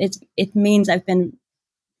it means I've been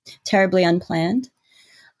terribly unplanned.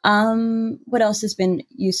 What else has been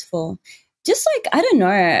useful? Just like, I don't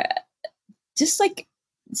know, just like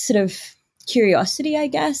sort of curiosity, I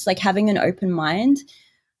guess, like having an open mind,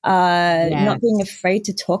 not being afraid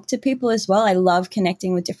to talk to people as well. I love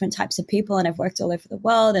connecting with different types of people, and I've worked all over the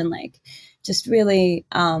world, and like just really,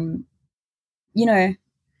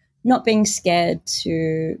 not being scared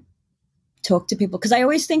to talk to people. Because I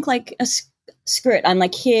always think like, screw it, I'm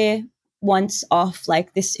like here once off,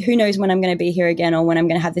 like this, who knows when I'm going to be here again, or when I'm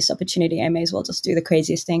going to have this opportunity. I may as well just do the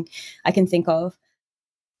craziest thing I can think of.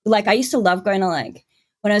 Like I used to love going to, like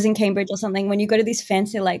when I was in Cambridge or something, when you go to these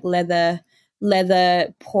fancy like leather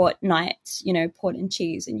port nights, port and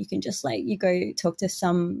cheese, and you can just like, you go talk to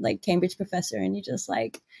some like Cambridge professor and you just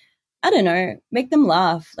like, I don't know, make them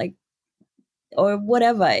laugh, like, or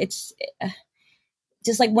whatever. It's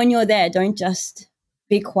just like when you're there, don't just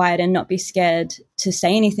be quiet and not be scared to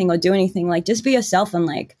say anything or do anything. Like just be yourself and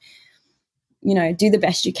like, do the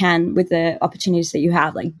best you can with the opportunities that you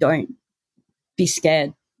have. Like don't be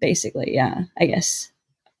scared, basically. Yeah, I guess.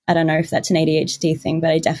 I don't know if that's an ADHD thing, but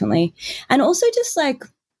I definitely, and also just like,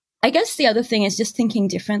 I guess the other thing is just thinking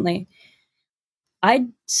differently. I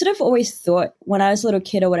sort of always thought when I was a little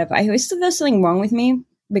kid or whatever, I always thought there was something wrong with me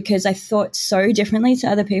because I thought so differently to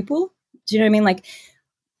other people. Do you know what I mean? Like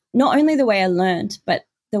not only the way I learned, but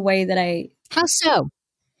the way that How so?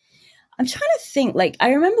 I'm trying to think. Like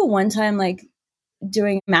I remember one time like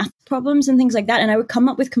doing math problems and things like that, and I would come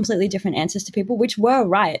up with completely different answers to people, which were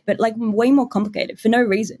right, but like way more complicated for no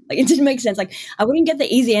reason. Like it didn't make sense. Like I wouldn't get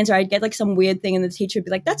the easy answer. I'd get like some weird thing and the teacher would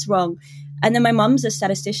be like, that's wrong. And then my mum's a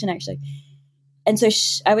statistician actually. And so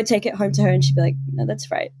I would take it home to her and she'd be like, no, that's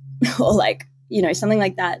right. Or like, something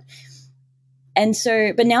like that. And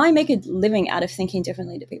so, but now I make a living out of thinking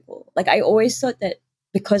differently to people. Like I always thought that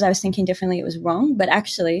because I was thinking differently, it was wrong. But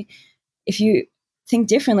actually, if you think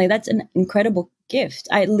differently, that's an incredible gift.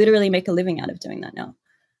 I literally make a living out of doing that now.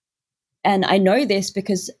 And I know this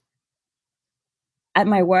because at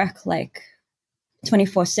my work, like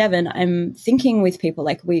 24/7, I'm thinking with people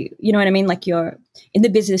like you know what I mean? Like you're in the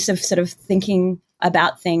business of sort of thinking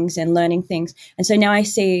about things and learning things. And so now I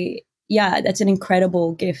see, yeah, that's an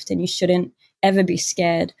incredible gift and you shouldn't ever be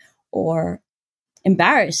scared or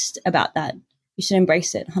embarrassed about that. You should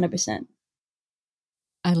embrace it 100%.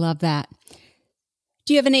 I love that.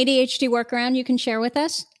 Do you have an ADHD workaround you can share with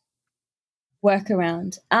us?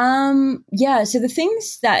 Workaround. Yeah. So the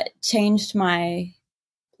things that changed my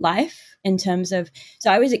life in terms of,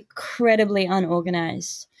 so I was incredibly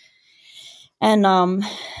unorganized. And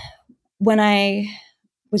when I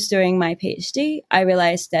was doing my PhD, I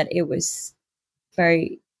realized that it was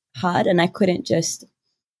very hard and I couldn't just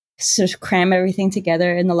sort of cram everything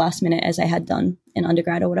together in the last minute as I had done in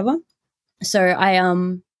undergrad or whatever. So I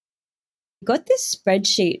got this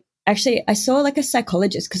spreadsheet. Actually, I saw like a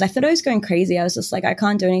psychologist because I thought I was going crazy. I was just like, I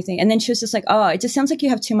can't do anything. And then she was just like, oh, it just sounds like you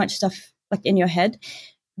have too much stuff like in your head.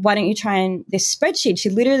 Why don't you try and this spreadsheet? She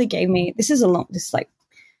literally gave me, this is like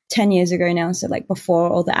 10 years ago now. So like before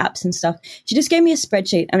all the apps and stuff, she just gave me a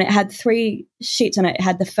spreadsheet and it had 3 sheets on it. It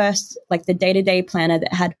had the first, like the day-to-day planner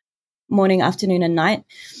that had morning, afternoon, and night.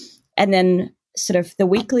 And then sort of the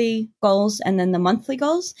weekly goals and then the monthly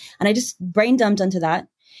goals. And I just brain dumped onto that.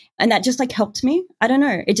 And that just like helped me. I don't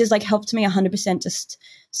know. It just like helped me 100% just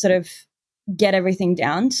sort of get everything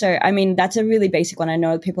down. So, I mean, that's a really basic one. I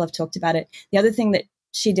know people have talked about it. The other thing that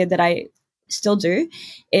she did that I still do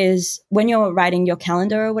is when you're writing your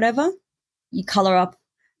calendar or whatever, you color up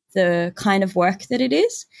the kind of work that it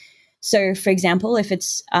is. So, for example, if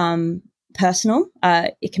it's personal,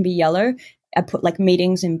 it can be yellow. I put like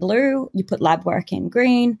meetings in blue. You put lab work in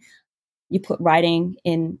green. You put writing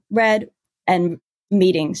in red and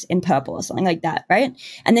meetings in purple or something like that, right?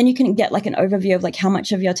 And then you can get like an overview of like how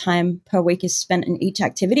much of your time per week is spent in each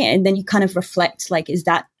activity. And then you kind of reflect like, is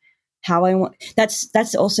that how I want?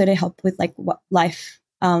 That's also to help with like what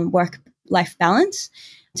work-life balance,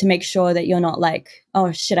 to make sure that you're not like,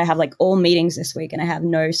 oh shit, I have like all meetings this week and I have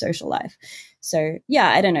no social life. So yeah,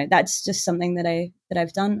 I don't know. That's just something that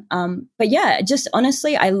I've done. But yeah, just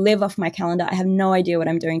honestly, I live off my calendar. I have no idea what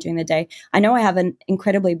I'm doing during the day. I know I have an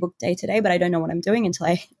incredibly booked day today, but I don't know what I'm doing until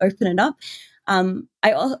I open it up.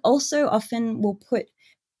 I also often will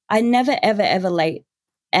I never, ever, ever late.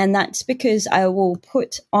 And that's because I will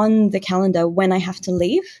put on the calendar when I have to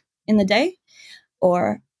leave in the day,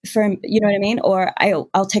 or you know what I mean? Or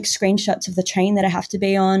I'll take screenshots of the train that I have to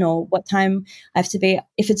be on or what time I have to be.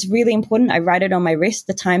 If it's really important, I write it on my wrist,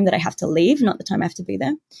 the time that I have to leave, not the time I have to be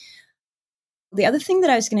there. The other thing that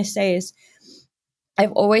I was going to say is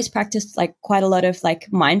I've always practiced like quite a lot of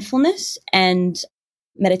like mindfulness and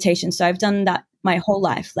meditation. So I've done that my whole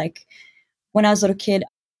life. Like when I was a little kid,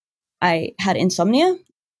 I had insomnia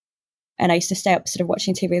and I used to stay up sort of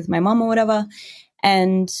watching TV with my mom or whatever.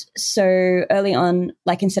 And so early on,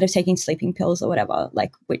 like instead of taking sleeping pills or whatever,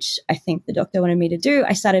 like which I think the doctor wanted me to do,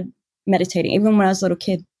 I started meditating even when I was a little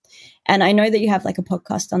kid. And I know that you have like a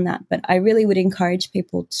podcast on that, but I really would encourage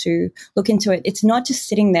people to look into it. It's not just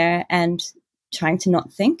sitting there and trying to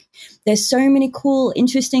not think. There's so many cool,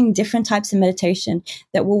 interesting, different types of meditation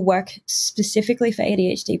that will work specifically for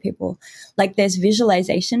ADHD people. Like there's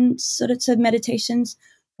visualization sort of meditations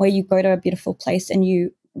where you go to a beautiful place and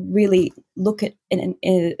you really look at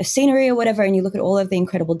a scenery or whatever, and you look at all of the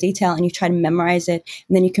incredible detail and you try to memorize it,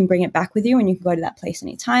 and then you can bring it back with you and you can go to that place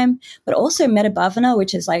anytime. But also metta bhavana,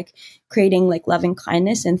 which is like creating like loving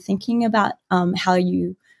kindness and thinking about how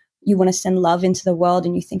you want to send love into the world,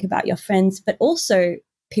 and you think about your friends, but also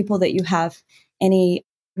people that you have any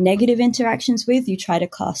negative interactions with, you try to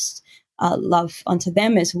cast love onto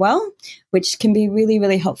them as well, which can be really,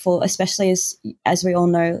 really helpful, especially as we all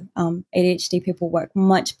know, ADHD people work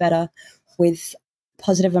much better with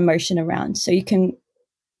positive emotion around. So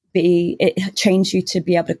it trains you to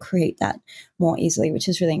be able to create that more easily, which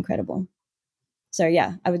is really incredible. So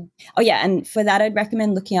yeah, and for that, I'd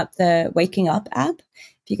recommend looking up the Waking Up app.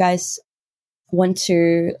 If you guys want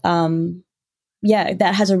to,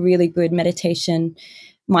 that has a really good meditation,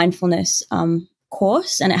 mindfulness,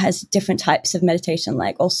 course, and it has different types of meditation,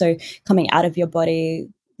 like also coming out of your body.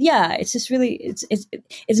 Yeah, it's just really,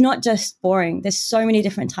 it's not just boring. There's so many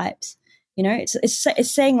different types, you know. It's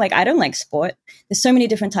saying like, I don't like sport. There's so many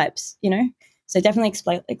different types, you know. So definitely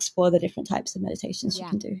explore the different types of meditations you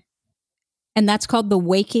can do. And that's called the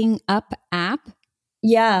Waking Up app.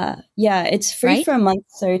 Yeah, it's free for a month,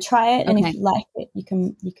 so try it, and if you like it, you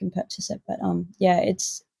can purchase it. But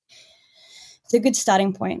it's a good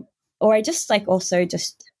starting point. Or I just like also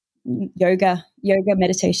just yoga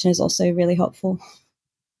meditation is also really helpful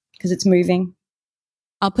because it's moving.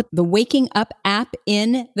 I'll put the Waking Up app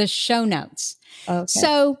in the show notes. Okay.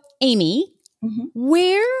 So, Amy,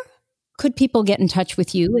 where could people get in touch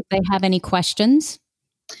with you if they have any questions?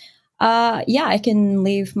 I can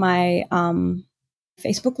leave my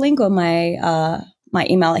Facebook link or my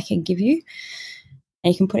email I can give you,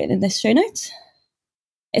 and you can put it in the show notes.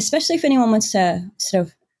 Especially if anyone wants to sort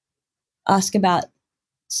of ask about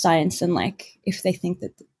science and like if they think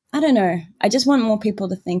that, I don't know. I just want more people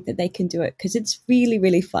to think that they can do it because it's really,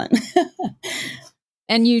 really fun.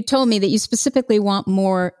 And you told me that you specifically want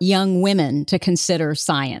more young women to consider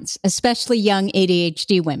science, especially young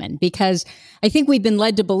ADHD women, because I think we've been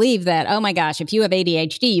led to believe that, oh my gosh, if you have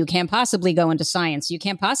ADHD, you can't possibly go into science. You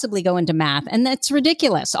can't possibly go into math. And that's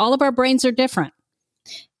ridiculous. All of our brains are different.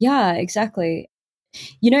 Yeah, exactly.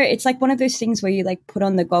 You know, it's like one of those things where you like put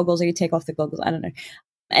on the goggles or you take off the goggles. I don't know.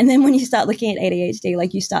 And then when you start looking at ADHD,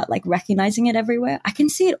 like you start like recognizing it everywhere. I can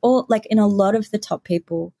see it all like in a lot of the top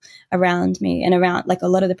people around me and around like a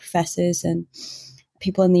lot of the professors and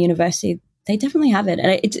people in the university. They definitely have it.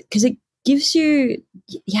 And it's because it gives you,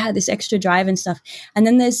 this extra drive and stuff. And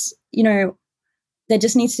then there's, you know, there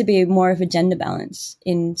just needs to be more of a gender balance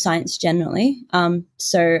in science generally.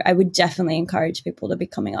 So I would definitely encourage people to be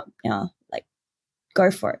coming up now, like go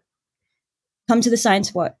for it. Come to the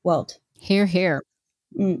science world. Hear, hear.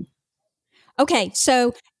 Okay,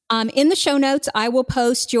 so in the show notes, I will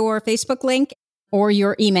post your Facebook link or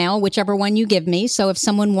your email, whichever one you give me. So if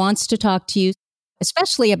someone wants to talk to you,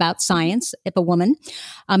 especially about science, if a woman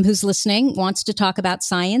who's listening wants to talk about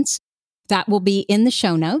science, that will be in the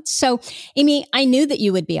show notes. So Amy, I knew that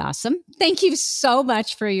you would be awesome. Thank you so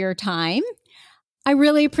much for your time. I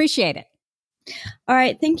really appreciate it. All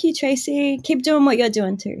right. Thank you, Tracy. Keep doing what you're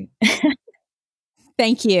doing too.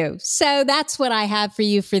 Thank you. So that's what I have for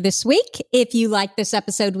you for this week. If you like this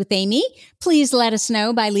episode with Amy, please let us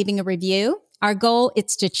know by leaving a review. Our goal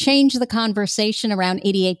is to change the conversation around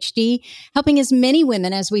ADHD, helping as many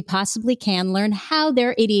women as we possibly can learn how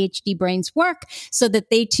their ADHD brains work so that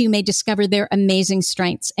they too may discover their amazing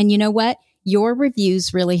strengths. And you know what? Your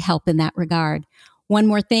reviews really help in that regard. One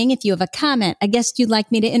more thing, if you have a comment, a guest you'd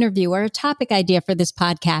like me to interview, or a topic idea for this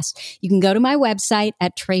podcast, you can go to my website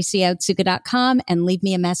at tracyotsuka.com and leave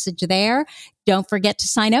me a message there. Don't forget to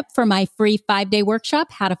sign up for my free 5-day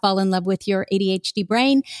workshop, How to Fall in Love with Your ADHD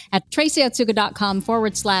Brain, at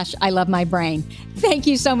tracyotsuka.com/I Love My Brain. Thank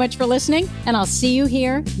you so much for listening, and I'll see you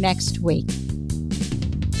here next week.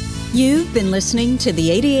 You've been listening to the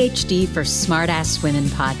ADHD for Smartass Women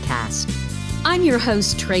podcast. I'm your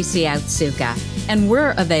host, Tracy Otsuka, and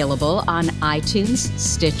we're available on iTunes,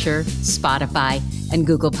 Stitcher, Spotify, and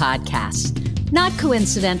Google Podcasts. Not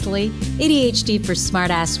coincidentally, ADHD for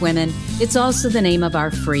Smartass Women, it's also the name of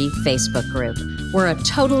our free Facebook group. We're a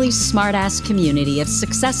totally smartass community of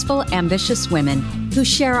successful, ambitious women who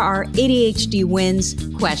share our ADHD wins,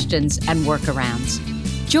 questions, and workarounds.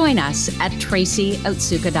 Join us at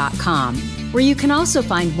tracyotsuka.com, where you can also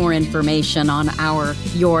find more information on our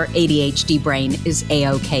Your ADHD Brain is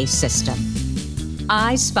A-OK system.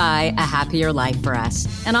 I spy a happier life for us,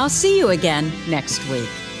 and I'll see you again next week.